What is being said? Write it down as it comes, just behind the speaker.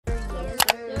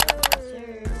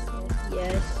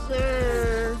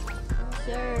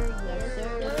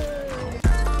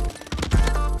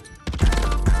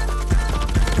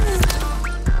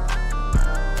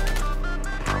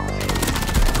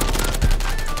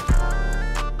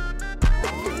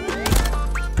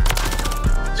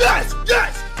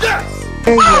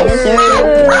Yes,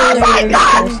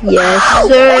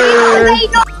 sir.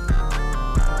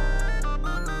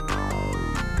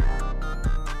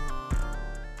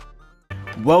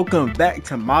 Welcome back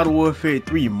to Modern Warfare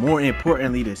 3. More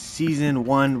importantly, the Season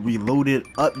 1 Reloaded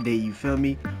update. You feel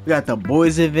me? We got the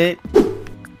boys event.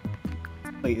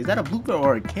 Wait, is that a blooper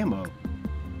or a camo?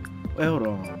 Wait, hold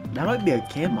on. That might be a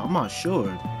camo. I'm not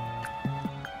sure.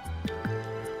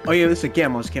 Oh yeah, it's a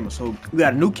camo. It's a camo. So we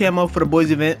got a new camo for the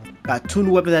boys event. Got two new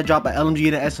weapons that drop, an LMG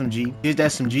and an SMG. Here's the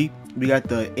SMG. We got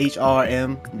the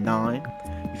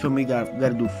HRM9. You feel me? We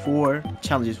gotta do 4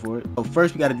 challenges for it. So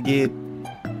first we gotta get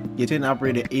 10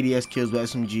 operated ADS kills with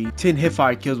SMG, 10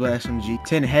 hipfire kills with SMG,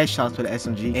 10 headshots with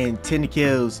SMG, and 10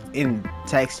 kills in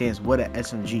tag stance with an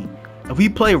SMG. If we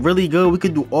play really good, we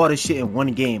could do all this shit in one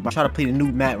game. But I try to play the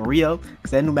new map Rio, because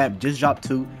that new map just dropped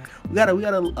too. We got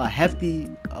a hefty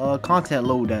content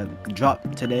load that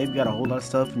dropped today. We got a whole lot of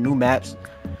stuff, new maps,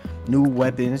 new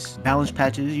weapons, balance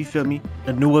patches, you feel me?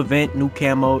 A new event, new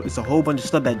camo. It's a whole bunch of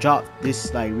stuff that dropped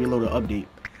this like reloaded update.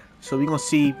 So we gonna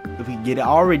see if we can get it. I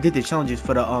already did the challenges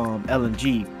for the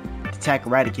LMG, attack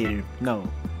eradicator. No,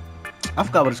 I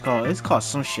forgot what it's called. It's called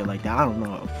some shit like that. I don't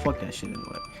know. Fuck that shit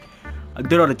anyway. I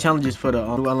did all the challenges for the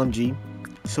new LMG,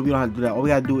 so we don't have to do that. All we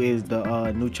gotta do is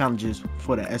the new challenges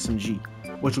for the SMG,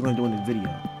 which we're gonna do in this video.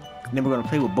 And then we're gonna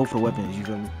play with both of the weapons. You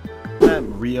feel me? Map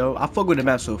Rio. I fuck with the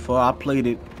map so far. I played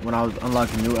it when I was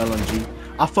unlocking new LMG.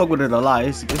 I fuck with it a lot.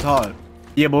 It's hard.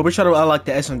 Yeah, but we're trying to unlock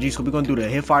the SMG, so we're gonna do the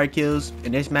hipfire kills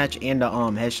in this match and the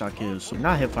headshot kills. So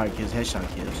not hipfire kills, headshot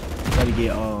kills. Try to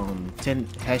get 10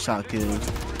 headshot kills,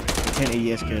 10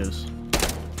 ADS kills.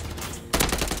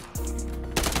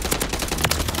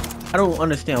 I don't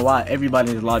understand why everybody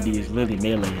in this lobby is literally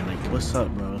meleeing. Like, what's up,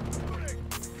 bro?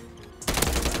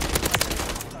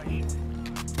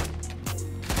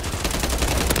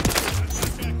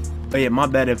 Oh yeah, my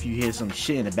bad if you hear some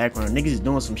shit in the background. Niggas is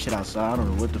doing some shit outside. I don't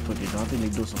know what the fuck they're doing. I think they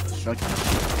doing some construction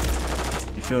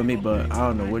shit. You feel me? But I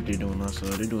don't know what they're doing also.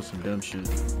 They're doing some dumb shit.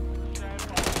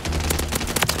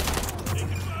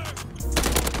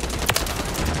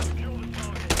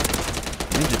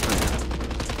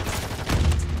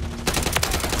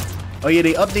 Oh yeah,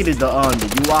 they updated the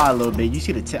UI a little bit. You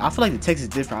see the text. I feel like the text is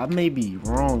different. I may be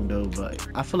wrong though, but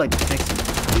I feel like the text is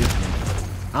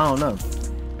different. I don't know.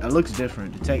 It looks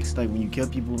different. The text, like when you kill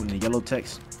people in the yellow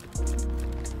text,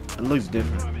 it looks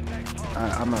different.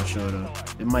 I'm not sure though.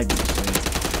 It might be the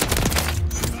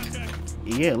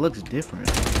same. Yeah, it looks different.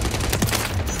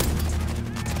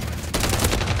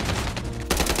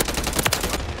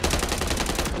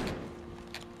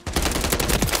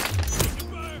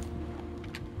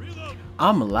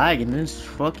 I'm lagging. This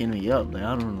fucking me up. Like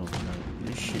I don't know.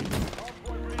 This shit.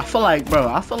 I feel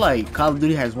like Call of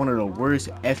Duty has one of the worst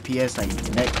FPS like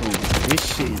netcodes.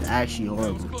 This shit is actually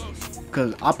horrible.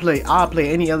 Cause I'll play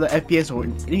any other FPS or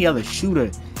any other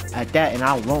shooter at that and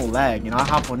I won't lag. And I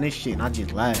hop on this shit and I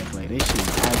just lag. Like this shit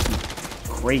is actually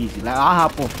crazy. Like I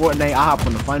hop on Fortnite, I hop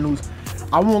on the finals.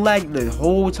 I won't lag the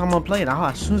whole time I'm playing.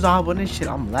 As soon as I hop on this shit,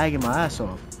 I'm lagging my ass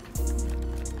off.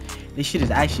 This shit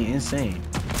is actually insane.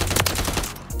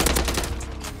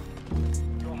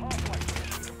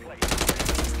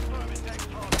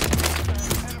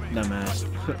 Dumbass.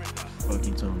 Fuck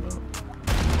you talking about?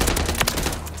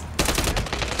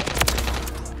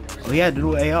 Oh yeah, the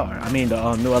new AR. I mean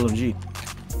the new LMG.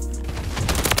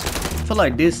 I feel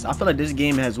like this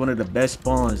game has one of the best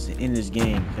spawns in this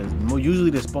game because usually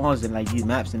the spawns in like these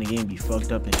maps in the game be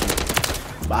fucked up and shit.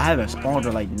 But I haven't spawned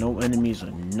or like no enemies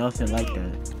or nothing like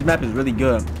that. This map is really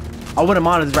good. I wouldn't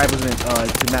mind if the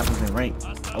map was in ranked.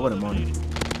 I wouldn't mind it.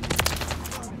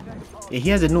 Yeah, he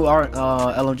has a new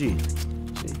LMG.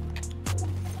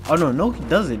 Oh no, he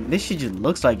doesn't. This shit just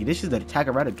looks like it. This is the attack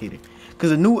eradicator. Cause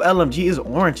the new LMG is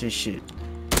orange and shit.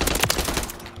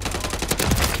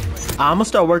 I'm gonna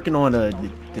start working on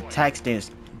the tag stance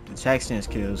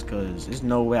kills, cause there's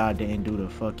no way I didn't do the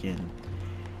fucking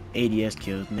ADS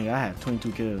kills. Nigga, I have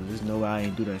 22 kills. There's no way I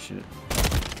ain't do that shit.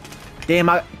 Damn,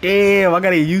 I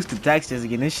gotta get used to tag stance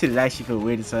again. This shit is actually feel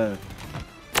weird as hell.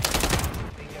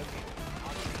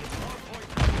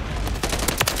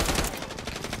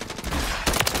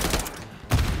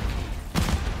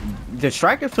 The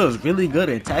striker feels really good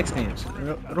at attack stance.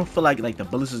 I don't feel like the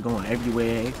bullets is going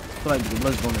everywhere. I feel like the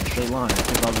bullets going in a straight line. I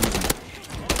think I was using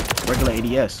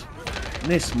regular ADS.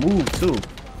 And it's smooth too.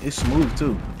 It's smooth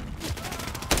too.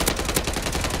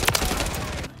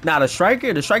 Now the striker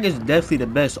is definitely the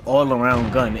best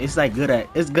all-around gun. It's like good at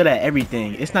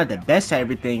everything. It's not the best at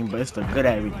everything, but it's the good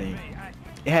at everything.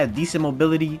 It has decent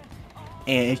mobility,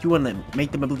 and if you want to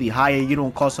make the mobility higher, you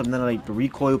don't cause something like the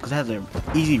recoil because it has an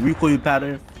easy recoil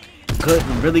pattern. good,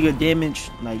 really good damage.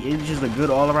 Like, it's just a good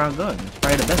all-around gun. It's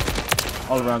probably the best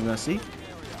all-around gun. See?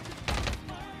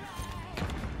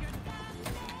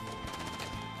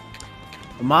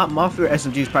 My favorite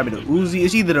SMG is probably the Uzi.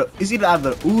 It's either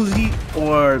the Uzi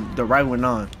or the right one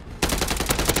on.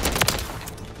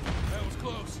 That was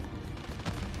close.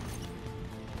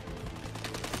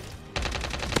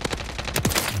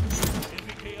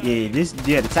 Yeah,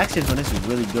 the tactics on this is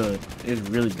really good. It's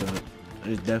really good.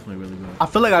 It's definitely really good. I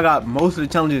feel like I got most of the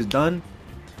challenges done.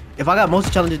 If I got most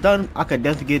of the challenges done, I could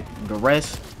definitely get the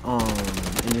rest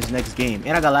in this next game.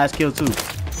 And I got last kill too.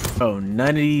 Bro, none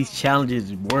of these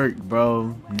challenges work,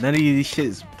 bro. None of these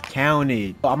shits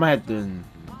counted. I might have to,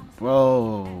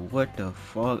 bro, what the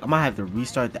fuck? I might have to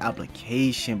restart the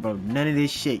application, bro. None of this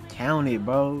shit counted,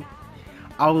 bro.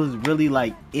 I was really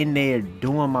like in there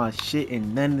doing my shit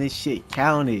and none of this shit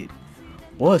counted.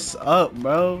 What's up,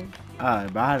 bro?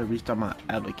 Alright, bro, I had to restart my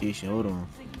application. Hold on.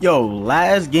 Yo,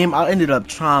 last game I ended up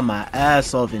trying my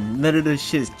ass off and none of this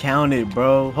shit's counted,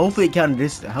 bro. Hopefully it counted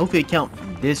this. Hopefully it count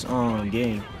this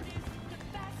game.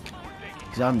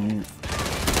 Cause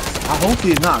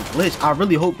hopefully it's not glitched. I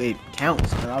really hope it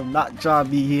counts. I'm not trying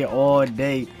to be here all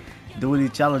day doing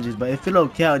these challenges. But if it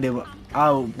don't count, then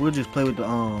we'll just play with the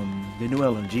new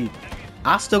LMG.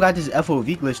 I still got this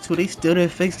FOV glitch too. They still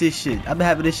didn't fix this shit. I've been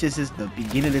having this shit since the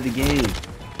beginning of the game.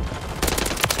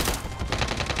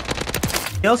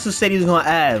 He also said he was gonna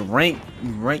add rank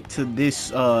to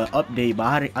this update,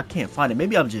 but I can't find it.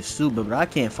 Maybe I'm just stupid, but I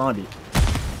can't find it.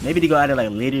 Maybe they gonna add it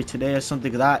like later today or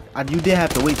something. Cause you did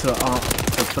have to wait till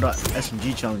for the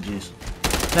SMG challenges.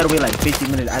 You had to wait like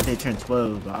 50 minutes after they turn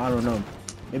 12, but I don't know.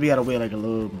 Maybe you gotta wait like a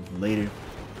little later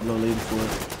for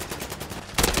it.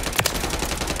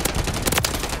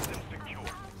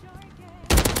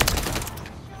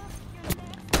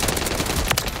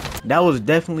 That was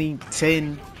definitely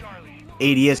 10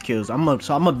 ADS kills. I'm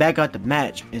gonna back out the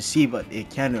match and see if it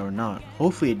counted or not.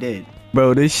 Hopefully it did.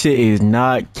 Bro, this shit is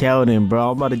not counting,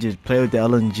 bro. I'm about to just play with the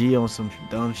LMG on some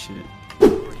dumb shit.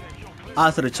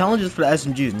 Alright, so the challenges for the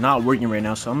SMG is not working right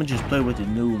now, so I'm gonna just play with the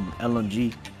new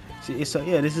LMG. See, so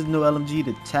yeah, this is new LMG,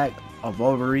 the TAC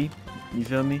Avulvery. You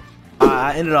feel me?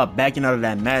 I ended up backing out of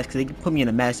that match because they put me in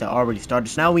a match that already started.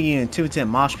 So now we in 210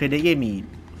 Mosh Pit. They gave me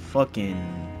fucking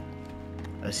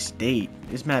a state.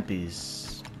 This map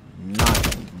is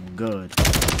not good.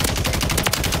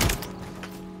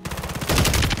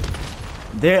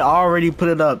 They already put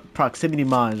it up proximity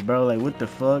mines, bro. Like, what the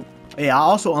fuck? Yeah, I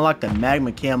also unlocked the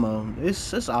magma camo.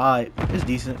 It's alright. It's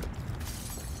decent.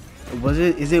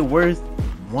 Is it worth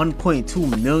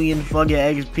 1.2 million fucking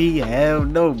XP? Hell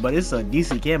no, but it's a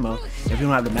decent camo if you don't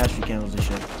have the mastery camos and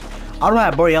shit. I don't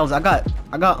have Borealis. I got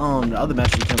the other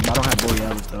mastery camos, but I don't have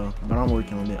Borealis though. But I'm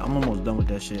working on it. I'm almost done with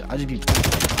that shit. I just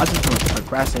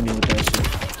procrastinating with that shit.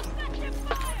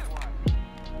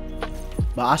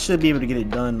 But I should be able to get it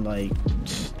done like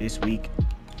this week.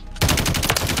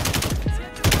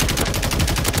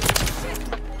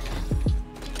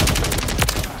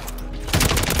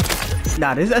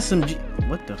 Nah, this SMG,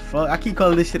 what the fuck? I keep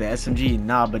calling this shit an SMG.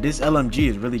 Nah, but this LMG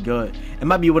is really good. It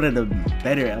might be one of the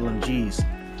better LMGs.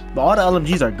 But all the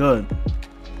LMGs are good.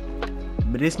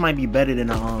 But this might be better than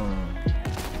a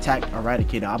TAC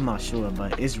Eradicator. I'm not sure,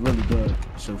 but it's really good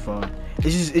so far. It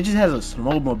just has a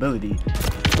slow mobility.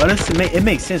 But it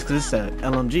makes sense because it's a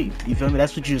LMG. You feel me?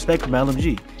 That's what you expect from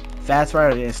LMG. Fast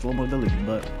fire and slow mobility.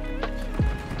 But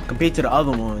compared to the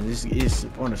other ones, it's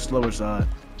on the slower side.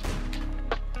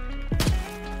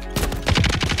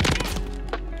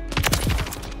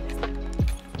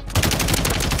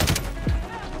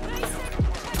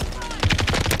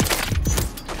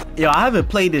 Yo, I haven't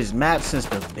played this map since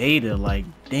the beta. Like,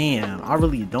 damn, I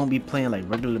really don't be playing like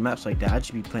regular maps like that. I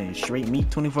just be playing straight meat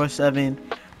 24/7,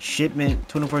 shipment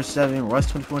 24/7,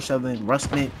 rust 24/7,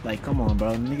 rustment. Like, come on,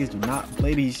 bro. Niggas do not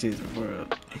play these shits for real.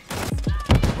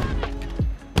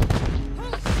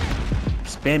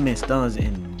 Spamming stuns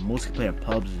in multiplayer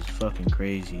pubs is fucking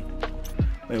crazy.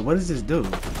 Wait, what does this do?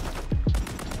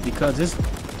 Because this,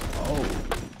 oh.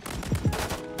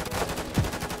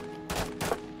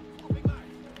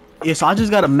 Yeah, so I just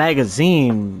got a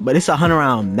magazine, but it's a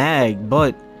 100-round mag.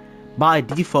 But by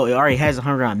default, it already has a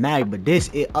 100-round mag. But this,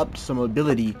 it ups some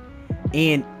mobility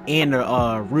and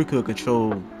the recoil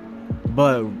control,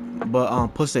 but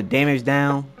puts the damage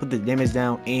down,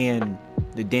 and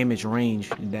the damage range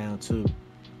down too.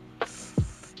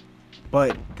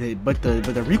 But the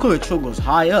recoil control goes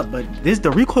high up. But the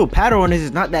recoil pattern on this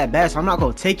is not that bad, so I'm not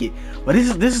gonna take it. But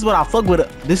this is what I fuck with.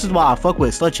 This is why I fuck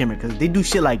with Sledgehammer, because they do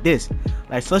shit like this.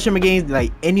 Like Sledgehammer games,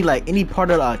 like any part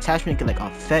of the attachment can like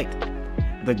affect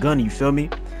the gun. You feel me?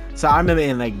 So I remember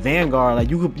in like Vanguard,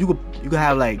 like you could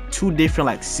have like 2 different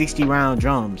like 60-round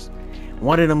drums.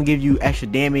 One of them give you extra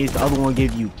damage, the other one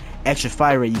give you extra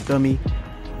fire rate. You feel me?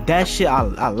 That shit,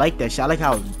 I like that shit. I like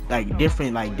how like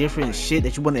different shit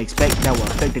that you wouldn't expect that will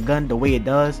affect the gun the way it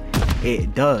does.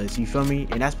 It does. You feel me?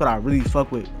 And that's what I really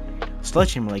fuck with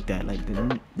Sledgehammer like that. Like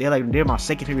they're my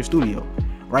second favorite studio,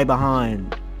 right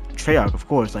behind Treyarch, of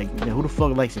course. Like, who the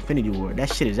fuck likes Infinity Ward?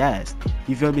 That shit is ass.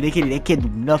 You feel me? They can't do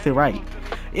nothing right.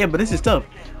 Yeah, but this is tough.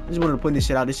 I just wanted to put this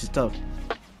shit out. This is tough.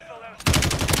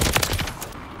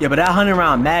 Yeah, but that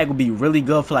 100-round mag would be really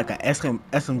good for like a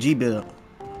SMG build.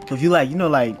 So if you like, you know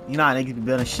how niggas be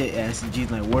building shit at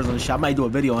SMGs like Warzone shit. I might do a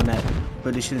video on that.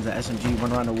 Put this shit as an SMG,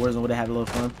 run around the Warzone where they have a little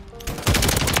fun.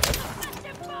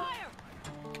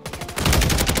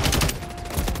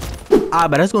 Alright,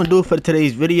 but that's gonna do it for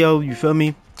today's video. You feel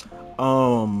me?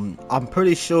 I'm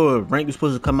pretty sure rank is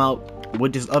supposed to come out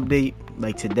with this update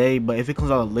like today, but if it comes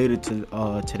out later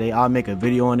today, I'll make a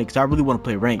video on it because I really want to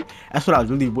play rank. That's what I was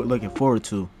really looking forward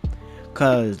to.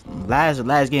 Cause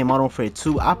last game Modern Warfare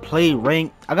 2, I played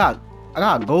rank. I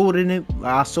got gold in it.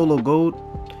 I solo gold.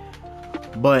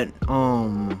 But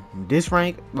this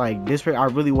rank, I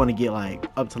really want to get like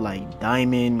up to like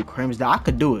diamond, crimson. I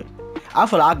could do it. I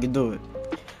feel like I could do it.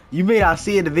 You may not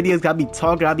see it in the videos, I be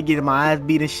talking, I be getting my ass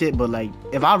beat and shit, but like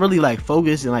if I really like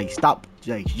focus and like stop,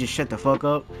 like just shut the fuck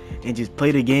up and just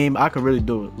play the game, I could really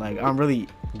do it. Like I'm really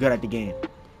good at the game.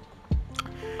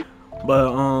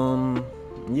 But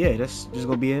yeah, that's just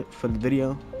gonna be it for the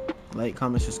video. Like,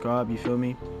 comment, subscribe, you feel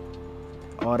me?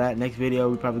 All that. Next video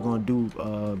we probably gonna do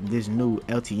this new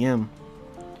LTM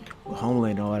with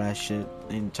Homeland and all that shit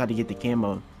and try to get the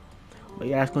camo. But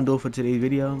yeah, that's gonna do it for today's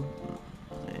video.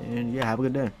 And yeah, have a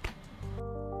good day.